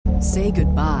Say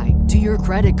goodbye to your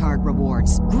credit card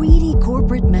rewards. Greedy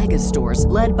corporate mega stores,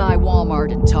 led by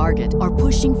Walmart and Target, are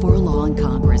pushing for a law in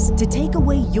Congress to take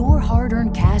away your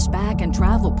hard-earned cash back and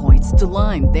travel points to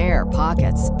line their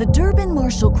pockets. The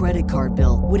Durbin-Marshall credit card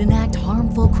bill would enact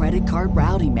harmful credit card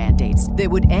routing mandates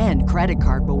that would end credit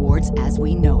card rewards as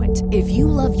we know it. If you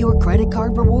love your credit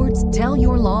card rewards, tell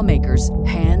your lawmakers,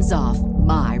 hands off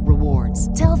my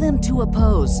rewards. Tell them to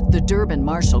oppose the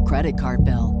Durbin-Marshall credit card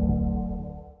bill.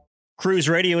 Cruise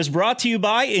Radio is brought to you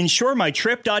by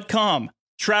InsureMyTrip.com.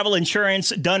 Travel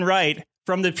insurance done right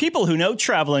from the people who know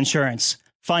travel insurance.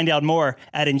 Find out more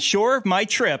at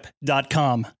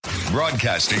InsureMyTrip.com.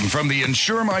 Broadcasting from the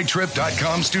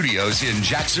InsureMyTrip.com studios in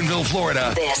Jacksonville,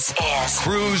 Florida. This is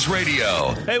Cruise Radio.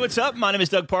 Hey, what's up? My name is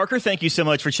Doug Parker. Thank you so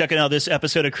much for checking out this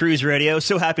episode of Cruise Radio.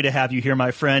 So happy to have you here,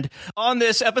 my friend. On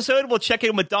this episode, we'll check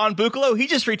in with Don Buccolo. He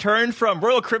just returned from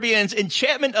Royal Caribbean's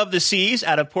Enchantment of the Seas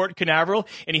out of Port Canaveral,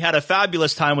 and he had a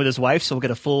fabulous time with his wife. So we'll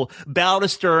get a full bow to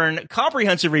stern,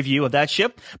 comprehensive review of that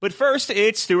ship. But first,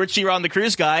 it's Stuart Chiron, the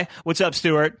cruise guy. What's up,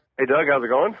 Stuart? Hey, Doug, how's it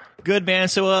going? Good, man.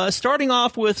 So starting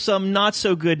off with some not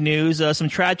so good news, some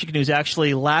tragic news,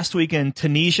 actually, last week in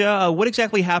Tunisia. What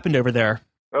exactly happened over there?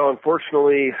 Well,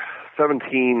 unfortunately,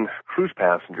 17 cruise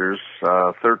passengers,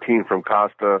 13 from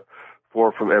Costa,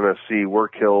 4 from MSC, were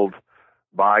killed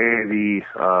by the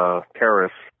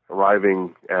terrorists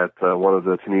arriving at one of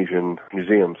the Tunisian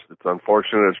museums. It's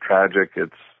unfortunate. It's tragic.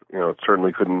 It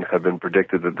certainly couldn't have been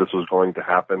predicted that this was going to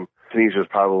happen. Tunisia is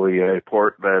probably a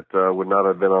port that would not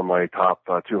have been on my top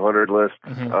 200 list,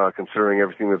 considering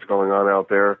everything that's going on out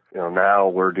there. Now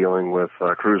we're dealing with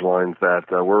cruise lines that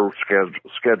were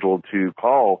scheduled to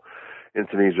call in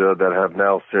Tunisia that have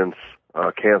now since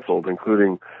canceled,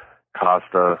 including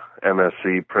Costa,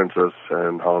 MSC, Princess,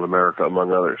 and Holland America,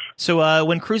 among others. So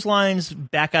when cruise lines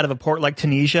back out of a port like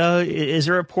Tunisia, is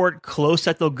there a port close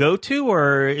that they'll go to,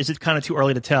 or is it kind of too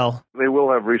early to tell? They will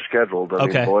have rescheduled. I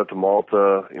mean, Valletta,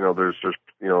 Malta, there's just,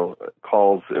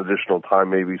 calls, additional time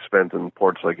may be spent in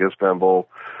ports like Istanbul.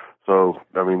 So,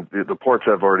 I mean, the ports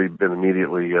have already been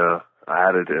immediately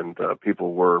added, and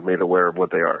people were made aware of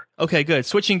what they are. Okay, good.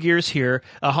 Switching gears here,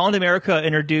 Holland America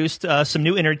introduced some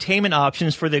new entertainment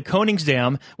options for the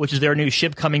Koningsdam, which is their new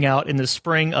ship coming out in the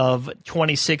spring of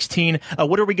 2016.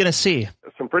 What are we going to see?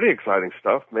 Some pretty exciting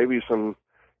stuff. Maybe some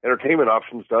entertainment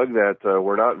options, Doug, that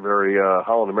were not very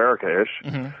Holland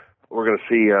America-ish. Mm-hmm. We're going to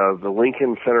see the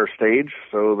Lincoln Center Stage,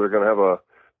 so they're going to have a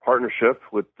partnership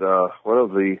with one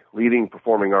of the leading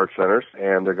performing arts centers,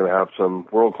 and they're going to have some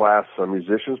world-class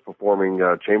musicians performing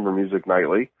chamber music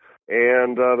nightly.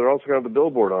 And they're also going to have the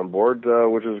Billboard on board,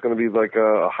 which is going to be like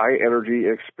a high-energy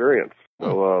experience.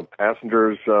 So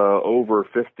passengers over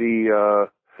 50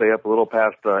 stay up a little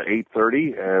past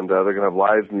 8:30, and they're going to have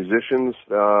live musicians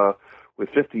with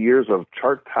 50 years of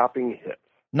chart-topping hits.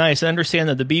 Nice. I understand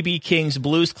that the B.B. King's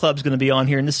Blues Club is going to be on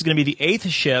here, and this is going to be the 8th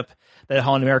ship that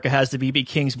Holland America has, the B.B.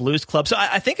 King's Blues Club. So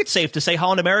I think it's safe to say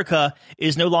Holland America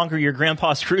is no longer your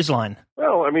grandpa's cruise line.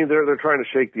 Well, I mean, they're trying to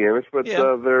shake the image, but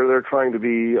they're trying to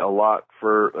be a lot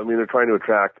they're trying to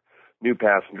attract new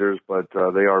passengers, but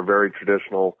they are very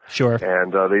traditional. Sure.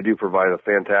 And they do provide a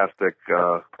fantastic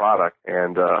product.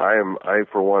 And I,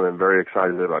 for one, am very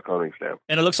excited about Koningsdam.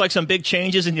 And it looks like some big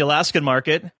changes in the Alaskan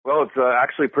market. Well, it's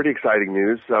actually pretty exciting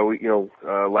news.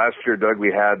 Last year, Doug,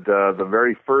 we had the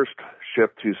very first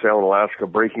ship to sail in Alaska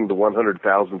breaking the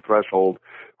 100,000 threshold,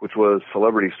 which was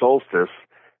Celebrity Solstice.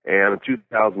 And in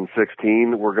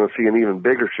 2016, we're going to see an even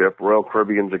bigger ship, Royal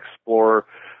Caribbean's Explorer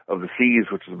of the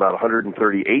Seas, which is about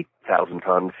 138,000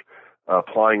 tons,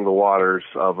 plying the waters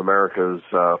of America's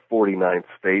 49th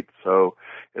state. So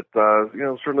it's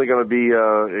certainly going to be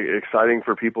exciting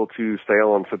for people to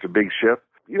sail on such a big ship.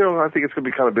 I think it's going to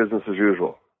be kind of business as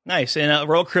usual. Nice. And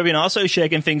Royal Caribbean also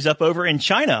shaking things up over in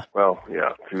China. Well,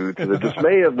 yeah, to the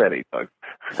dismay of many, Doug,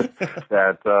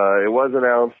 that it was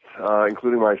announced,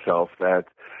 including myself, that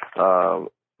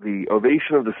the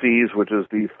Ovation of the Seas, which is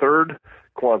the third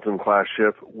Quantum class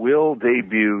ship, will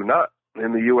debut not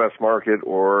in the U.S. market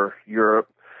or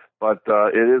Europe, but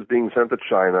it is being sent to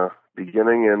China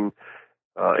beginning in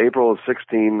April of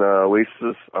 16.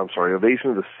 Ovation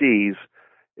of the Seas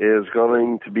is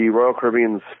going to be Royal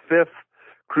Caribbean's fifth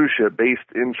cruise ship based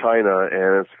in China,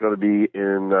 and it's going to be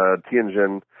in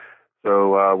Tianjin,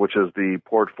 which is the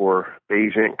port for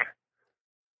Beijing.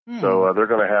 So they're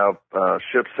going to have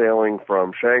ships sailing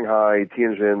from Shanghai,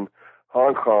 Tianjin,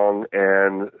 Hong Kong,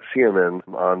 and Xiamen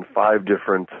on 5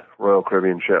 different Royal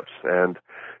Caribbean ships. And,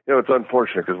 it's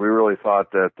unfortunate because we really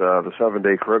thought that the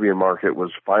 7-day Caribbean market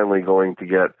was finally going to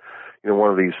get,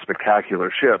 one of these spectacular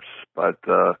ships. But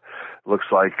looks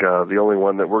like the only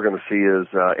one that we're going to see is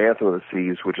Anthem of the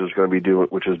Seas, which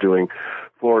is doing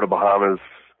Florida, Bahamas,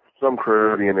 some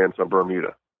Caribbean, and some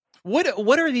Bermuda.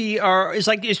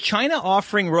 Is China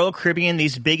offering Royal Caribbean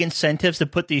these big incentives to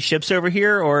put these ships over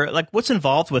here, or like what's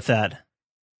involved with that?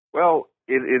 Well,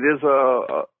 it is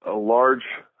a large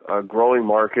growing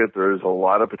market. There's a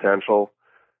lot of potential.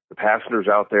 The passengers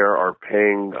out there are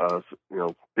paying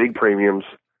big premiums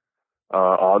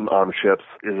on the ships.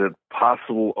 Is it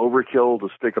possible overkill to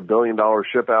stick $1 billion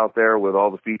ship out there with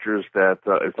all the features that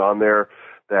is on there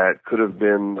that could have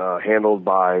been handled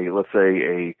by, let's say,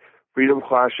 a Freedom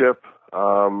class ship?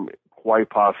 Quite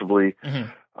possibly. Mm-hmm.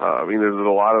 I mean, there's a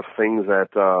lot of things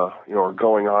that are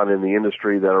going on in the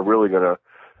industry that are really going to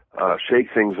shake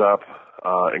things up,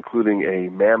 including a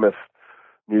mammoth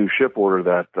new ship order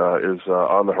that is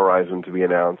on the horizon to be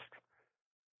announced.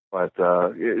 But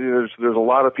there's a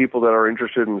lot of people that are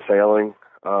interested in sailing,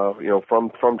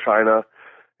 from China.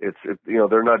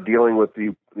 They're not dealing with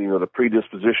the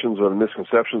predispositions or the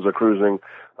misconceptions of cruising.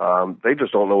 They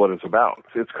just don't know what it's about.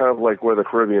 It's kind of like where the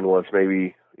Caribbean was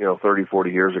maybe 30,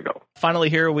 40 years ago. Finally,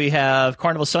 here we have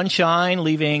Carnival Sunshine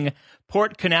leaving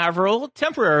Port Canaveral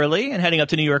temporarily and heading up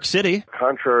to New York City.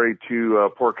 Contrary to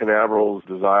Port Canaveral's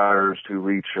desires to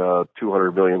reach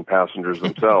 200 million passengers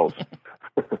themselves,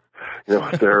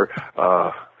 they're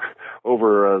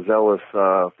overzealous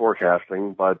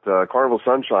forecasting. But Carnival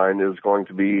Sunshine is going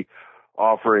to be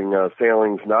offering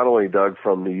sailings not only, Doug,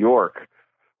 from New York,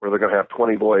 where they're going to have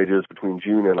 20 voyages between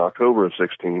June and October of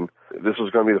 16. This is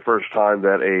going to be the first time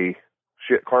that a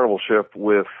Carnival ship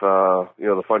with,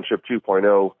 the Fun Ship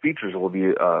 2.0 features will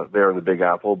be there in the Big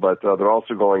Apple, but they're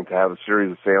also going to have a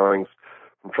series of sailings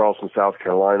from Charleston, South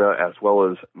Carolina, as well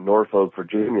as Norfolk,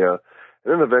 Virginia,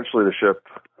 and then eventually the ship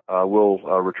will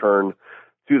return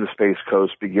to the Space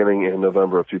Coast beginning in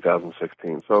November of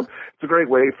 2016. So it's a great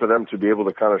way for them to be able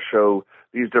to kind of show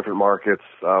these different markets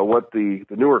what the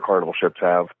newer Carnival ships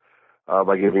have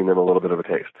by giving them a little bit of a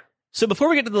taste. So before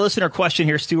we get to the listener question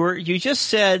here, Stuart, you just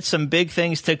said some big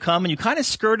things to come, and you kind of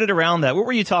skirted around that. What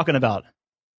were you talking about?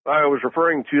 I was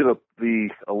referring to the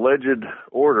alleged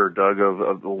order, Doug,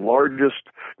 of the largest.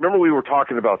 Remember, we were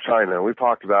talking about China. We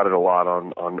talked about it a lot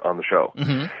on the show.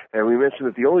 Mm-hmm. And we mentioned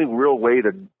that the only real way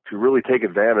to really take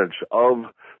advantage of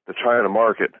the China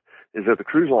market is that the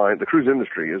cruise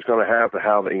industry is going to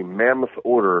have a mammoth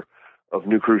order of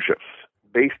new cruise ships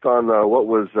based on what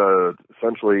was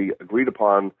essentially agreed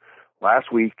upon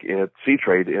last week at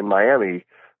Seatrade in Miami,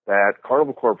 that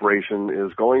Carnival Corporation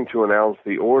is going to announce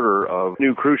the order of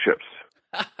new cruise ships.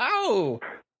 Oh!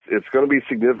 It's going to be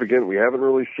significant. We haven't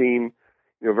really seen,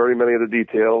 very many of the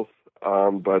details,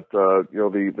 but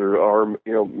there are,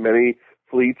 many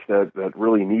fleets that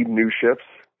really need new ships.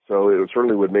 So it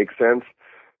certainly would make sense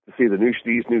to see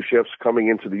these new ships coming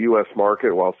into the U.S.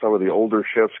 market while some of the older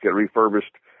ships get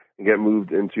refurbished and get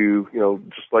moved into,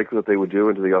 just like what they would do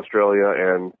into the Australia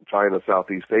and China,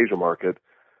 Southeast Asia market.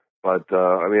 But,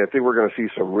 I think we're going to see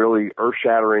some really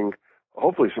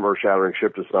hopefully some earth-shattering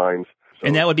ship designs. So,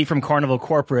 and that would be from Carnival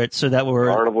Corporate, so that were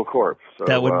Carnival Corp. So,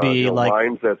 that would be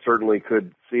lines that certainly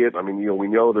could see it. I mean, we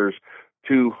know there's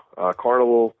 2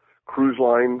 Carnival Cruise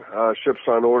Line ships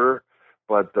on order,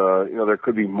 but, there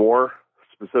could be more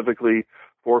specifically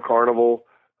for Carnival.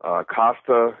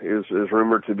 Costa is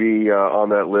rumored to be on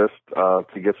that list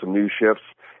to get some new ships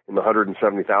in the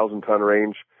 170,000 ton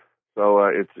range. So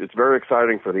it's very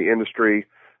exciting for the industry,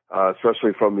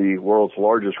 especially from the world's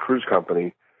largest cruise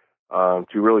company, to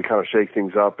really kind of shake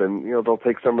things up. And they'll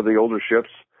take some of the older ships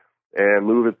and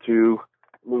move it to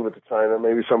China.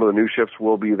 Maybe some of the new ships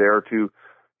will be there to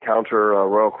counter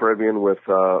Royal Caribbean with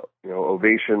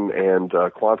Ovation and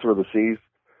Quantum of the Seas.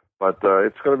 But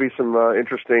it's going to be some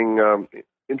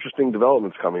interesting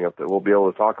developments coming up that we'll be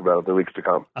able to talk about in the weeks to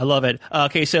come. I love it.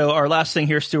 Okay, so our last thing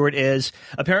here, Stuart, is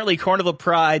apparently Carnival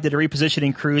Pride did a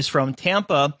repositioning cruise from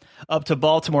Tampa up to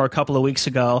Baltimore a couple of weeks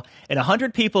ago, and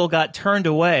 100 people got turned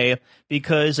away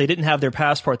because they didn't have their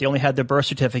passport. They only had their birth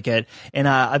certificate. And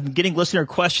I'm getting listener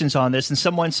questions on this, and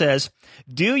someone says,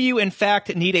 do you in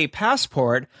fact need a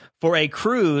passport for a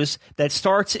cruise that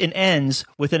starts and ends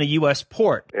within a U.S.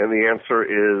 port? And the answer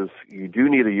is you do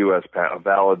need a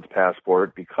valid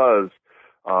passport because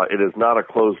it is not a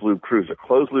closed-loop cruise. A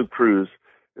closed-loop cruise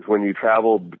is when you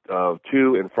travel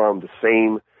to and from the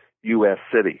same U.S.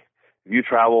 city. If you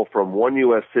travel from one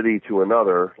U.S. city to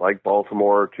another, like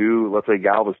Baltimore to, let's say,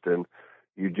 Galveston,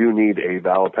 you do need a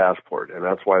valid passport, and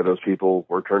that's why those people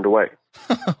were turned away.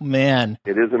 Oh, man.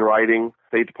 It is in writing.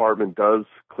 State Department does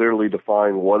clearly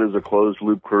define what is a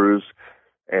closed-loop cruise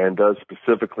and does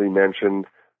specifically mention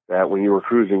that when you were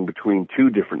cruising between 2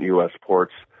 different U.S.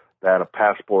 ports, that a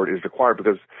passport is required,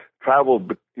 because travel,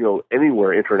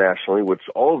 anywhere internationally, which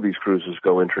all of these cruises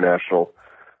go international,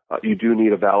 you do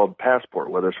need a valid passport,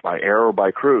 whether it's by air or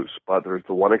by cruise. But there's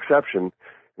the one exception,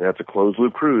 and that's a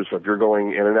closed-loop cruise. So if you're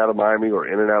going in and out of Miami or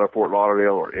in and out of Fort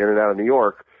Lauderdale or in and out of New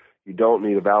York, you don't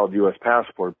need a valid U.S.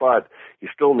 passport, but you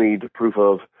still need proof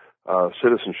of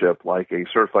citizenship, like a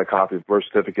certified copy of birth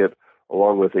certificate,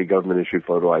 along with a government-issued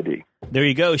photo ID. There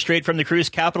you go, straight from the cruise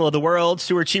capital of the world.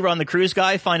 Stuart Chiron, the Cruise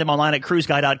Guy. Find him online at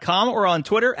cruiseguy.com or on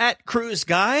Twitter at Cruise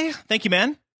Guy. Thank you,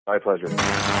 man. My pleasure.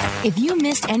 If you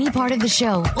missed any part of the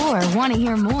show or want to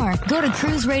hear more, go to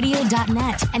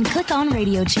cruiseradio.net and click on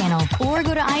Radio Channel, or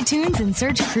go to iTunes and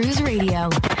search Cruise Radio.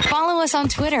 Follow us on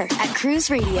Twitter at Cruise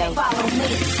Radio.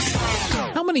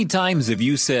 How many times have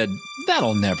you said,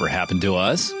 "That'll never happen to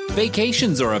us"?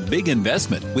 Vacations are a big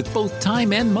investment with both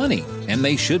time and money, and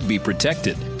they should be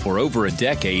protected. For over a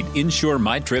decade,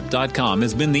 InsureMyTrip.com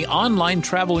has been the online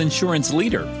travel insurance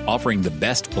leader, offering the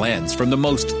best plans from the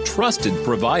most trusted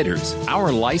providers.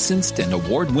 Our licensed and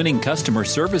award-winning customer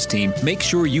service team makes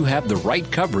sure you have the right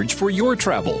coverage for your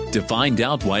travel. To find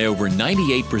out why over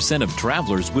 98% of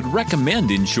travelers would recommend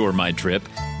Insure My Trip,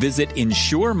 visit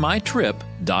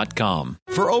InsureMyTrip.com.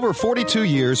 For over 42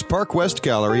 years, Park West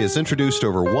Gallery has introduced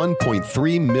over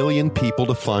 1.3 million people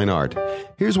to fine art.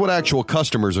 Here's what actual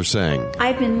customers are saying.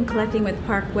 I've been collecting with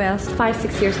Park West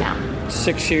 5-6 years now.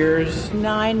 6 years.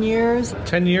 9 years.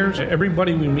 10 years.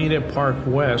 Everybody we meet at Park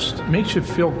West makes you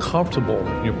feel comfortable.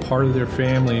 You're part of their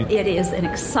family. It is an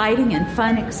exciting and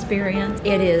fun experience.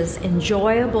 It is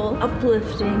enjoyable,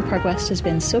 uplifting. Park West has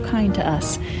been so kind to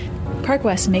us. Park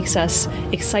West makes us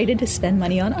excited to spend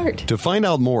money on art. To find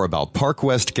out more about Park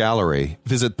West Gallery,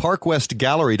 visit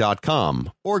parkwestgallery.com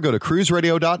or go to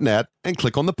cruiseradio.net and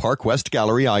click on the Park West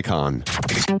Gallery icon.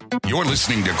 You're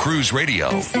listening to Cruise Radio,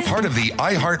 part of the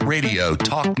iHeartRadio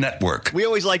Talk Network. We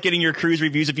always like getting your cruise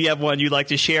reviews. If you have one you'd like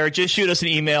to share, just shoot us an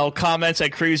email, comments at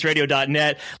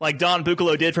cruiseradio.net, like Don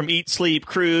Buccolo did from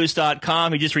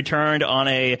EatSleepCruise.com. He just returned on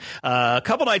a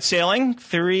couple nights sailing,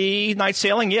 3 nights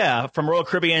sailing, from Royal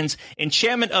Caribbean's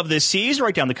Enchantment of the Seas,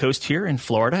 right down the coast here in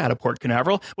Florida, out of Port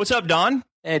Canaveral. What's up, Don?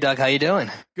 Hey, Doug, how you doing?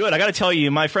 Good. I got to tell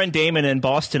you, my friend Damon in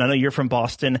Boston, I know you're from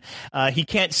Boston, he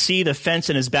can't see the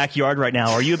fence in his backyard right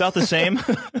now. Are you about the same?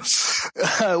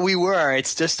 We were.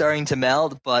 It's just starting to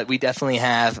melt, but we definitely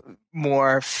have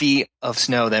more feet of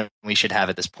snow than we should have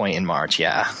at this point in March,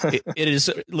 it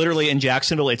is literally in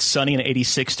Jacksonville. It's sunny and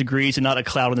 86 degrees and not a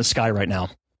cloud in the sky right now.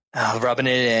 Rubbing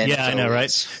it in. Yeah, I know,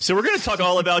 right? So we're going to talk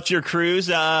all about your cruise.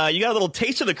 You got a little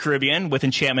taste of the Caribbean with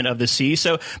Enchantment of the Sea.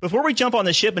 So before we jump on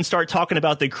the ship and start talking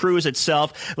about the cruise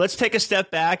itself, let's take a step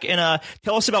back and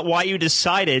tell us about why you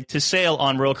decided to sail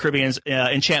on Royal Caribbean's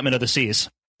Enchantment of the Seas.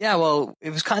 Yeah, well,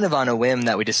 it was kind of on a whim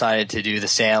that we decided to do the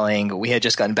sailing. We had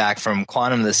just gotten back from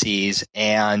Quantum of the Seas,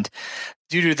 and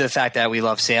due to the fact that we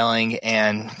love sailing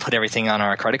and put everything on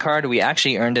our credit card, we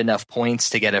actually earned enough points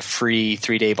to get a free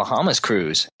 3-day Bahamas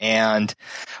cruise. And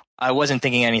I wasn't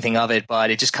thinking anything of it,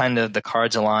 but it just kind of, the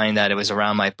cards aligned that it was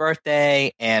around my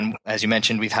birthday. And as you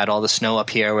mentioned, we've had all the snow up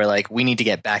here. We're like, we need to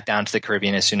get back down to the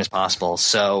Caribbean as soon as possible.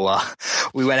 So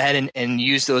we went ahead and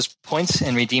used those points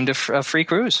and redeemed a free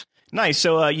cruise. Nice.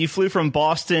 So you flew from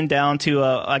Boston down to,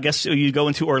 I guess you go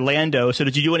into Orlando. So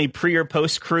did you do any pre or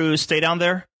post cruise stay down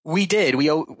there? We did.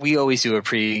 We always do a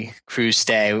pre-cruise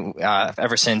stay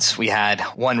ever since we had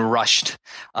one rushed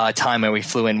time where we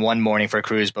flew in one morning for a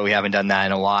cruise, but we haven't done that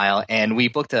in a while. And we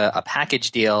booked a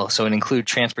package deal, so it included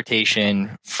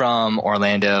transportation from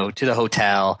Orlando to the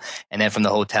hotel and then from the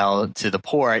hotel to the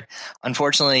port.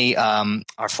 Unfortunately,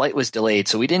 our flight was delayed,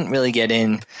 so we didn't really get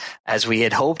in as we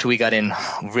had hoped. We got in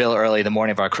real early the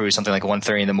morning of our cruise, something like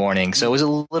 1:30 in the morning. So it was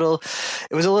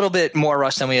a little bit more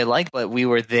rushed than we had liked, but we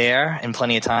were there in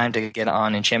plenty of time to get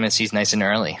on Enchantment Seas nice and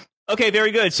early. Okay,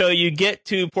 very good. So you get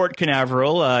to Port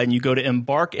Canaveral and you go to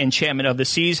embark Enchantment of the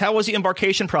Seas. How was the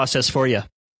embarkation process for you?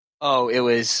 Oh, it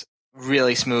was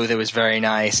really smooth. It was very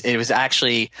nice. It was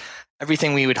actually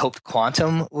everything we would hope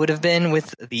Quantum would have been,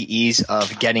 with the ease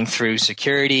of getting through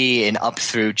security and up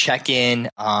through check-in.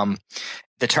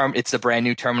 It's the brand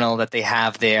new terminal that they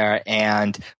have there,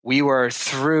 and we were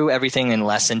through everything in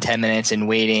less than 10 minutes and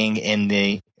waiting in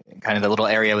the kind of the little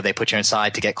area where they put you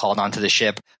inside to get called onto the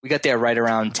ship. We got there right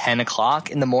around 10 o'clock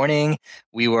in the morning.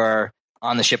 We were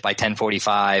on the ship by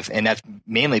 10:45, and that's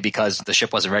mainly because the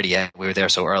ship wasn't ready yet. We were there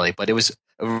so early, but it was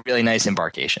a really nice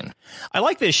embarkation. I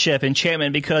like this ship,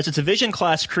 Enchantment, because it's a Vision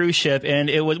class cruise ship, and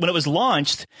it was, when it was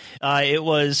launched, it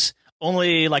was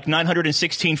only like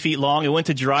 916 feet long. It went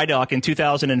to dry dock in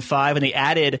 2005, and they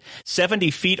added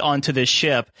 70 feet onto this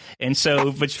ship. And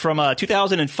so from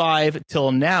 2005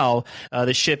 till now,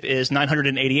 the ship is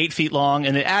 988 feet long,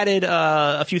 and it added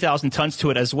a few thousand tons to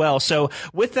it as well. So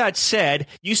with that said,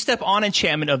 you step on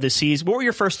Enchantment of the Seas. What were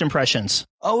your first impressions?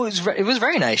 Oh, it was a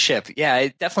very nice ship. Yeah,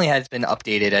 it definitely has been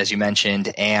updated, as you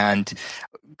mentioned. And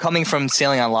coming from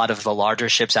sailing on a lot of the larger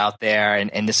ships out there,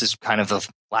 and this is kind of the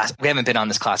last, we haven't been on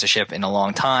this class of ship in a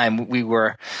long time. We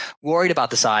were worried about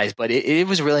the size, but it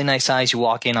was a really nice size. You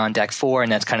walk in on deck 4,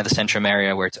 and that's kind of the centrum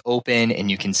area where it's open,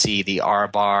 and you can see the R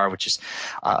bar, which is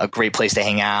a great place to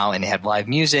hang out, and they had live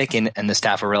music, and the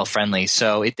staff were real friendly.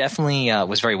 So it definitely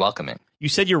was very welcoming. You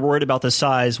said you're worried about the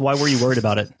size. Why were you worried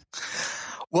about it?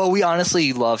 Well, we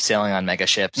honestly love sailing on mega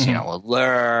ships, you know,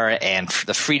 Allure and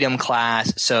the Freedom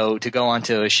class. So to go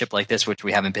onto a ship like this, which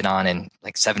we haven't been on in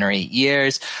like 7 or 8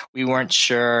 years, we weren't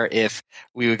sure if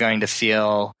we were going to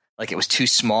feel like it was too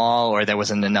small or there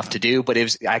wasn't enough to do, but it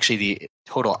was actually the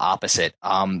total opposite.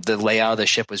 The layout of the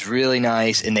ship was really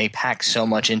nice, and they pack so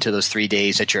much into those 3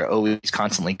 days that you're always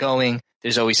constantly going.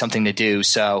 There's always something to do.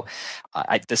 So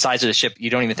the size of the ship,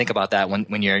 you don't even think about that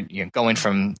when you're going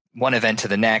from one event to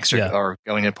the next or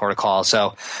going to port of call.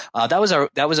 So that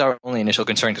was our only initial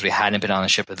concern, because we hadn't been on a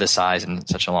ship of this size in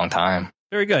such a long time.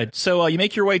 Very good. So you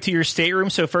make your way to your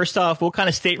stateroom. So first off, what kind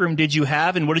of stateroom did you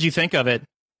have, and what did you think of it?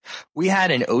 We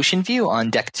had an ocean view on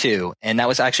deck 2, and that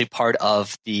was actually part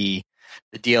of the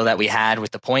deal that we had with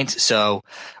the points. So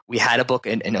we had to book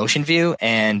an ocean view,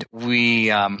 and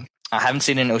I haven't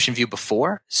seen an ocean view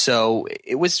before, so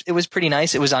it was pretty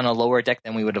nice. It was on a lower deck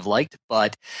than we would have liked,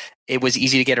 but it was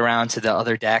easy to get around to the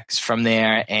other decks from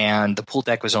there, and the pool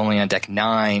deck was only on deck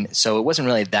 9, so it wasn't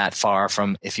really that far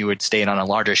from if you would stayed on a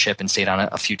larger ship and stayed on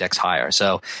a few decks higher.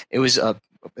 So it was a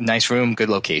nice room, good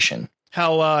location.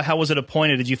 How was it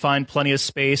appointed? Did you find plenty of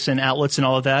space and outlets and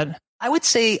all of that? I would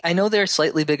say, I know they're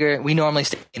slightly bigger. We normally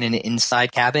stay in an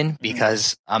inside cabin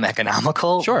because I'm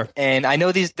economical. Sure. And I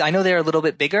know they're a little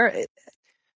bit bigger.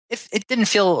 It didn't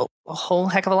feel a whole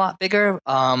heck of a lot bigger,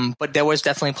 but there was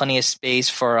definitely plenty of space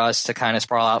for us to kind of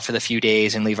sprawl out for the few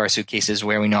days and leave our suitcases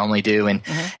where we normally do, and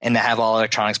to have all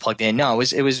electronics plugged in. No,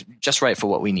 it was just right for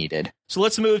what we needed. So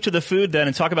let's move to the food then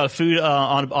and talk about food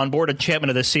on board Enchantment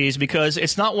of the Seas, because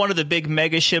it's not one of the big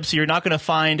mega ships. So you're not going to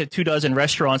find 24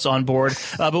 restaurants on board.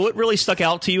 But what really stuck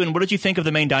out to you, and what did you think of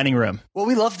the main dining room? Well,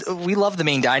 we loved the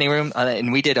main dining room,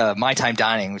 and we did My Time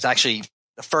Dining. It was actually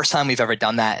the first time we've ever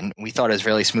done that, and we thought it was a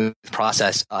really smooth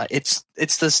process. It's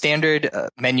the standard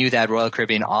menu that Royal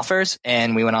Caribbean offers,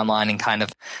 and we went online and kind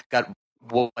of got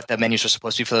what the menus were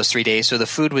supposed to be for those 3 days. So the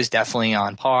food was definitely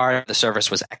on par. The service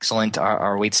was excellent.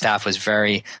 Our wait staff was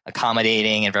very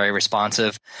accommodating and very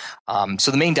responsive.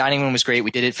 So the main dining room was great.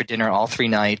 We did it for dinner all 3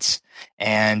 nights,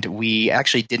 and we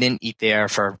actually didn't eat there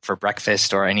for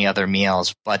breakfast or any other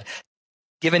meals, but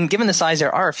Given the size,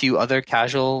 there are a few other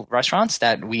casual restaurants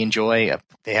that we enjoy.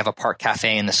 They have a park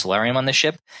cafe in the solarium on the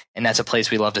ship, and that's a place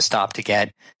we love to stop to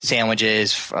get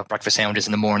sandwiches, breakfast sandwiches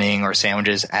in the morning or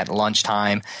sandwiches at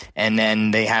lunchtime. And then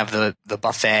they have the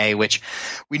buffet, which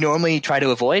we normally try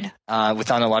to avoid with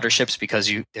on the larger ships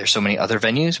because there's so many other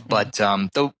venues. But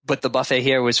the buffet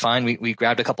here was fine. We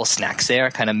grabbed a couple snacks there,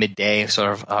 kind of midday,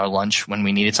 sort of our lunch when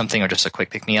we needed something or just a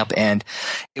quick pick me up, and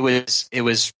it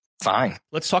was fine.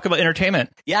 Let's talk about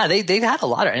entertainment. Yeah, they've had a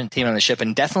lot of entertainment on the ship,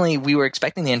 and definitely we were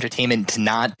expecting the entertainment to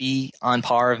not be on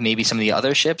par of maybe some of the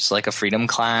other ships, like a Freedom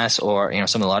class or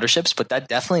some of the larger ships, but that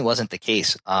definitely wasn't the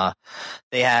case.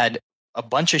 They had a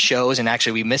bunch of shows, and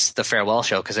actually we missed the farewell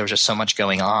show because there was just so much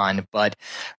going on, but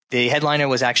the headliner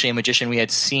was actually a magician we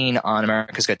had seen on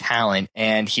America's Got Talent,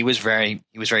 and he was very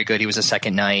good. He was the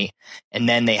second night, and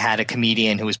then they had a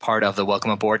comedian who was part of the Welcome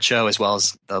Aboard show as well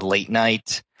as the late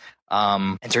night.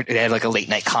 And they had like a late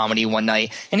night comedy one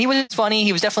night, and he was funny.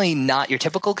 He was definitely not your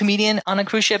typical comedian on a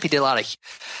cruise ship. He did a lot of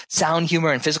sound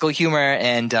humor and physical humor,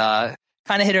 and kind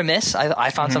of hit or miss. I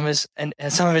found some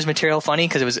of his material funny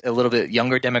because it was a little bit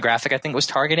younger demographic I think was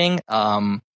targeting.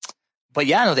 But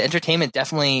yeah, no, the entertainment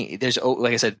definitely. There's,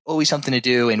 like I said, always something to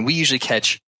do, and we try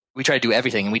to do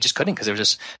everything, and we just couldn't because there was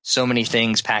just so many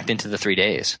things packed into the 3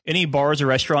 days. Any bars or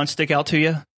restaurants stick out to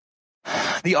you?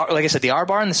 Like I said, the R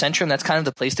bar in the Centrum, that's kind of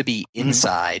the place to be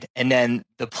inside. And then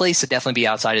the place to definitely be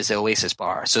outside is the Oasis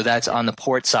bar. So that's on the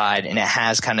port side, and it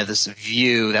has kind of this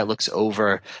view that looks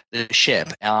over the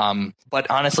ship.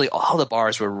 But honestly, all the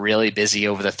bars were really busy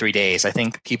over the 3 days. I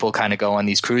think people kind of go on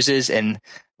these cruises and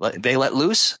they let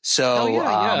loose. So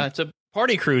yeah. It's a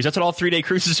Party cruise. That's what all 3-day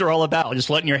cruises are all about. Just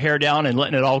letting your hair down and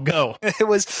letting it all go.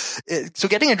 So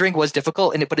getting a drink was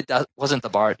difficult, but it wasn't the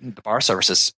bar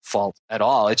service's fault at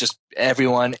all. It just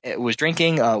everyone was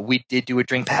drinking. We did do a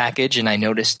drink package, and I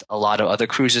noticed a lot of other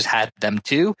cruises had them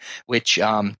too, which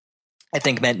I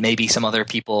think meant maybe some other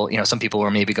people, some people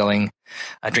were maybe going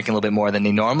drinking a little bit more than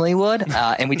they normally would.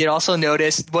 And we did also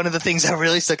notice one of the things that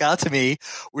really stuck out to me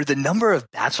were the number of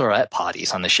bachelorette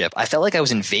parties on the ship. I felt like I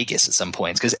was in Vegas at some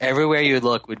points because everywhere you would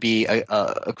look would be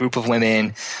a group of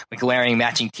women like wearing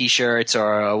matching T-shirts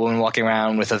or a woman walking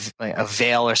around with a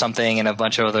veil or something and a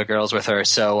bunch of other girls with her.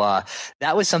 So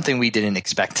that was something we didn't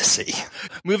expect to see.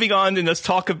 Moving on, and let's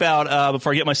talk about,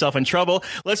 before I get myself in trouble,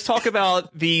 let's talk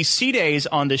about the sea days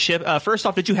on the ship. First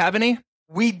off, did you have any?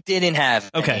 We didn't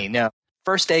have any, no.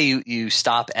 First day, you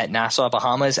stop at Nassau,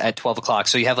 Bahamas at 12 o'clock.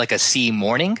 So you have like a sea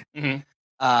morning. Mm-hmm.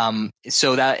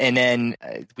 And then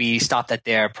we stopped at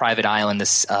their private island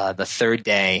the third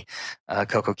day,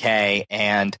 Coco Cay.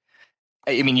 And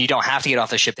I mean, you don't have to get off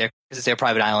the ship there because it's their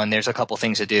private island. There's a couple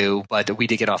things to do, but we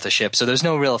did get off the ship. So there's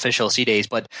no real official sea days.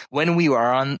 But when we were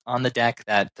on the deck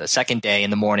the second day in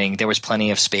the morning, there was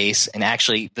plenty of space. And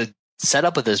actually, the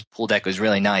setup of this pool deck was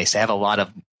really nice. They have a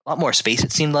lot more space,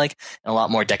 it seemed like, and a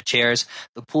lot more deck chairs.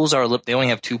 The pools they only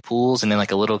have 2 pools and then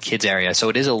like a little kids area. So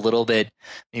it is a little bit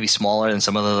maybe smaller than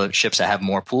some of the ships that have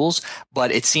more pools.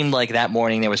 But it seemed like that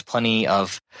morning there was plenty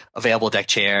of available deck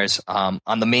chairs on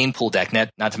the main pool deck,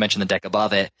 not to mention the deck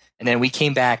above it. And then we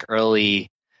came back early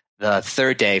the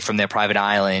third day from their private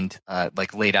island,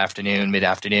 like late afternoon,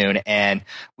 mid-afternoon, and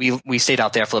we stayed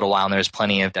out there for a little while, and there was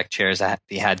plenty of deck chairs that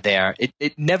they had there.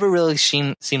 It never really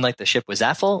seemed like the ship was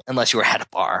that full unless you were at a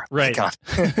bar. Right.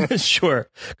 Sure.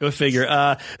 Go figure.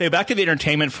 Hey, back to the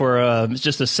entertainment for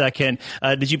just a second.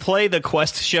 Did you play the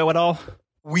Quest show at all?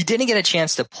 We didn't get a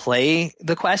chance to play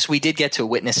the Quest. We did get to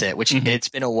witness it, which it's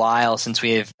been a while since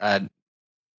we have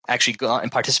actually gone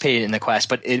and participated in the Quest,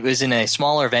 but it was in a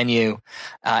smaller venue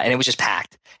and it was just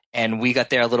packed. And we got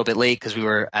there a little bit late because we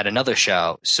were at another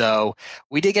show. So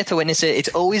we did get to witness it. It's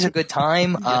always a good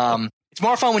time. It's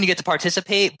more fun when you get to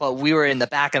participate, but we were in the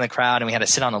back of the crowd and we had to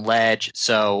sit on a ledge.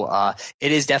 So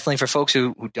it is definitely for folks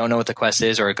who don't know what the Quest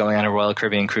is or are going on a Royal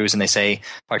Caribbean cruise and they say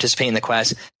participate in the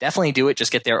Quest. Definitely do it.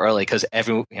 Just get there early because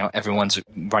everyone's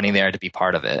running there to be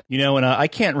part of it. And I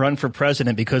can't run for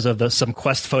president because of some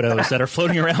Quest photos that are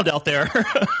floating around out there.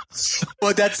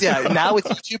 Well, now with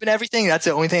YouTube and everything, that's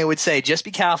the only thing I would say. Just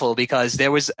be careful because there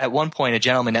was at one point a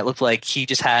gentleman that looked like he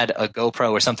just had a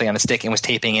GoPro or something on a stick and was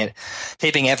taping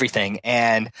everything.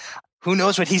 And who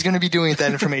knows what he's going to be doing with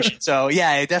that information. So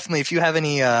yeah, definitely. If you have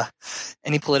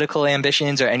any political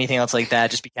ambitions or anything else like that,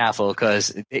 just be careful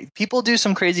because people do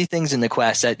some crazy things in the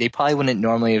Quest that they probably wouldn't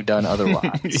normally have done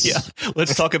otherwise. Yeah.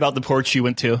 Let's talk about the ports you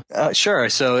went to. Sure.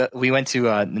 So we went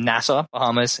to Nassau,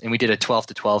 Bahamas, and we did a 12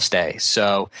 to 12 stay.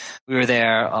 So we were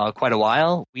there quite a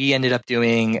while. We ended up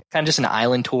doing kind of just an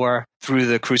island tour through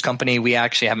the cruise company. We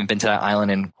actually haven't been to that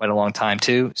island in quite a long time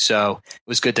too. So it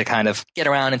was good to kind of get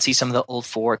around and see some of the old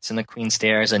forts and the Queen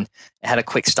Stairs, and it had a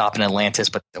quick stop in Atlantis,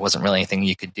 but there wasn't really anything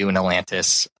you could do in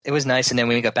Atlantis. It was nice. And then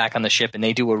we got back on the ship and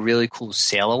they do a really cool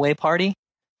sail away party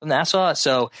from Nassau.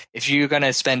 So if you're going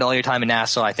to spend all your time in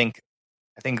Nassau, I think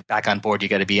back on board, you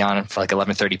got to be on for like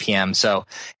 11:30 p.m. So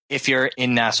if you're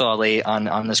in Nassau late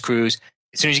on this cruise,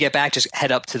 as soon as you get back, just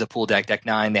head up to the pool deck, Deck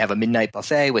 9. They have a midnight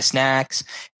buffet with snacks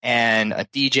and a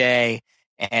DJ,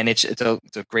 and it's a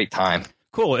great time.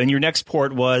 Cool. And your next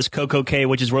port was Coco Cay,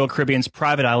 which is Royal Caribbean's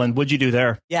private island. What'd you do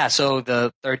there? Yeah, so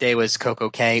the third day was Coco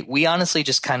Cay. We honestly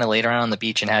just kind of laid around on the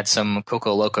beach and had some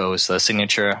Coco Locos, the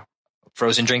signature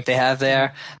frozen drink they have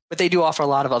there. But they do offer a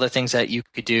lot of other things that you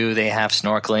could do. They have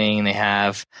snorkeling, they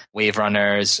have wave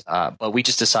runners, but we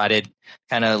just decided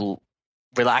kind of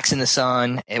relax in the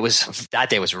sun. That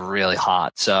day was really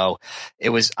hot. So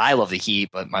I love the heat,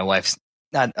 but my wife's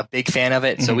not a big fan of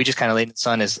it. So we just kind of laid in the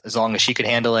sun as long as she could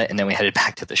handle it. And then we headed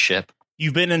back to the ship.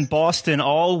 You've been in Boston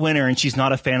all winter and she's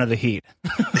not a fan of the heat.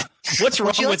 What's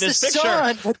wrong with this picture?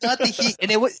 Sun, but not the heat.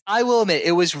 And I will admit,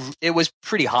 it was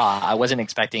pretty hot. I wasn't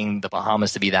expecting the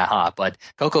Bahamas to be that hot, but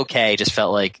Coco Cay just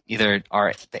felt like either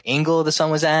the angle the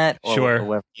sun was at or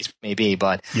wherever it may be.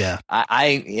 But yeah,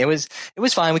 it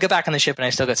was fine. We got back on the ship and I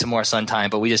still got some more sun time,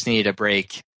 but we just needed a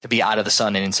break to be out of the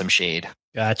sun and in some shade.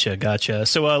 Gotcha.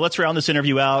 So let's round this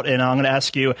interview out, and I'm going to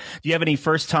ask you, do you have any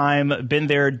first time, been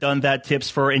there, done that tips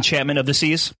for Enchantment of the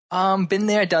Seas? Been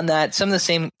there, done that. Some of the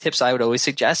same tips I would always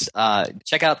suggest.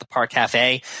 Check out the Park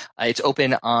Cafe. It's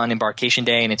open on embarkation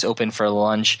day, and it's open for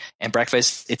lunch and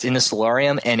breakfast. It's in the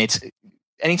solarium, and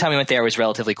anytime we went there, it was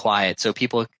relatively quiet. So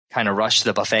people kind of rushed to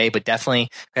the buffet, but definitely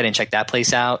go ahead and check that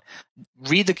place out.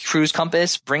 Read the cruise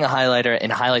compass, bring a highlighter,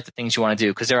 and highlight the things you want to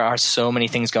do, because there are so many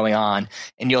things going on,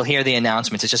 and you'll hear the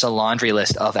announcements. It's just a laundry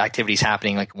list of activities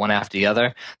happening like one after the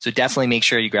other. So definitely make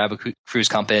sure you grab a cruise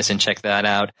compass and check that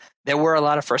out. There were a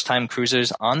lot of first-time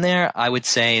cruisers on there. I would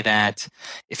say that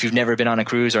if you've never been on a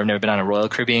cruise or never been on a Royal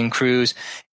Caribbean cruise,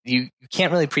 you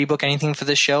can't really pre-book anything for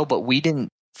this show, but we didn't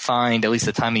find, at least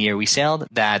the time of year we sailed,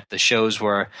 that the shows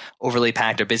were overly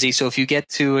packed or busy. So if you get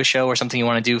to a show or something you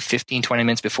want to do 15, 20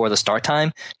 minutes before the start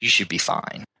time, you should be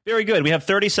fine. Very good. We have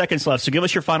 30 seconds left, so give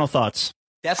us your final thoughts.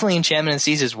 Definitely Enchantment of the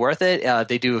Seas is worth it.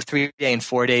 They do a 3-day and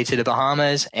 4-day to the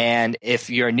Bahamas. And if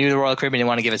you're new to the Royal Caribbean and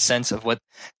want to give a sense of what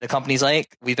the company's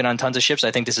like, we've been on tons of ships. I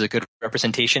think this is a good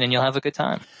representation and you'll have a good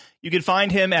time. You can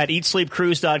find him at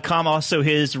eatsleepcruise.com. Also,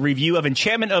 his review of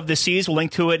Enchantment of the Seas. We'll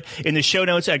link to it in the show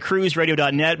notes at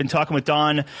cruiseradio.net. Been talking with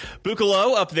Don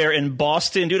Buccolo up there in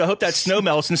Boston. Dude, I hope that snow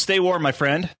melts and stay warm, my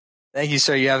friend. Thank you,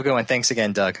 sir. You have a good one. Thanks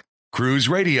again, Doug. Cruise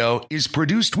Radio is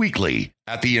produced weekly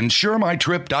at the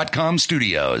InsureMyTrip.com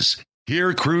studios.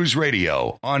 Hear Cruise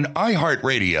Radio on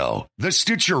iHeartRadio, the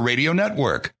Stitcher Radio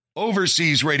Network,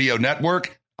 Overseas Radio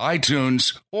Network,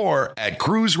 iTunes, or at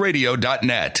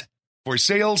cruiseradio.net. For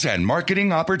sales and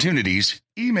marketing opportunities,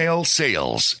 email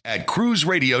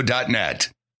sales@cruiseradio.net.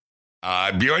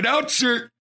 I'm your announcer.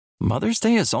 Mother's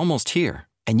Day is almost here,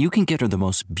 and you can get her the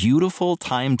most beautiful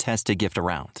time-tested gift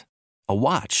around. A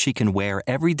watch she can wear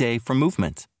every day from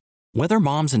Movement. Whether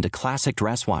mom's into classic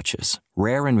dress watches,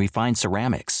 rare and refined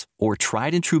ceramics, or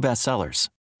tried and true bestsellers,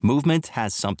 Movement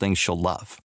has something she'll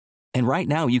love. And right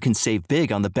now you can save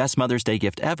big on the best Mother's Day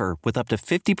gift ever with up to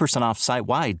 50% off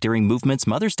site-wide during Movement's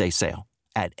Mother's Day sale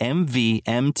at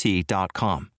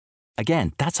MVMT.com.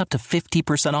 Again, that's up to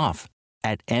 50% off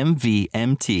at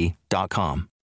MVMT.com.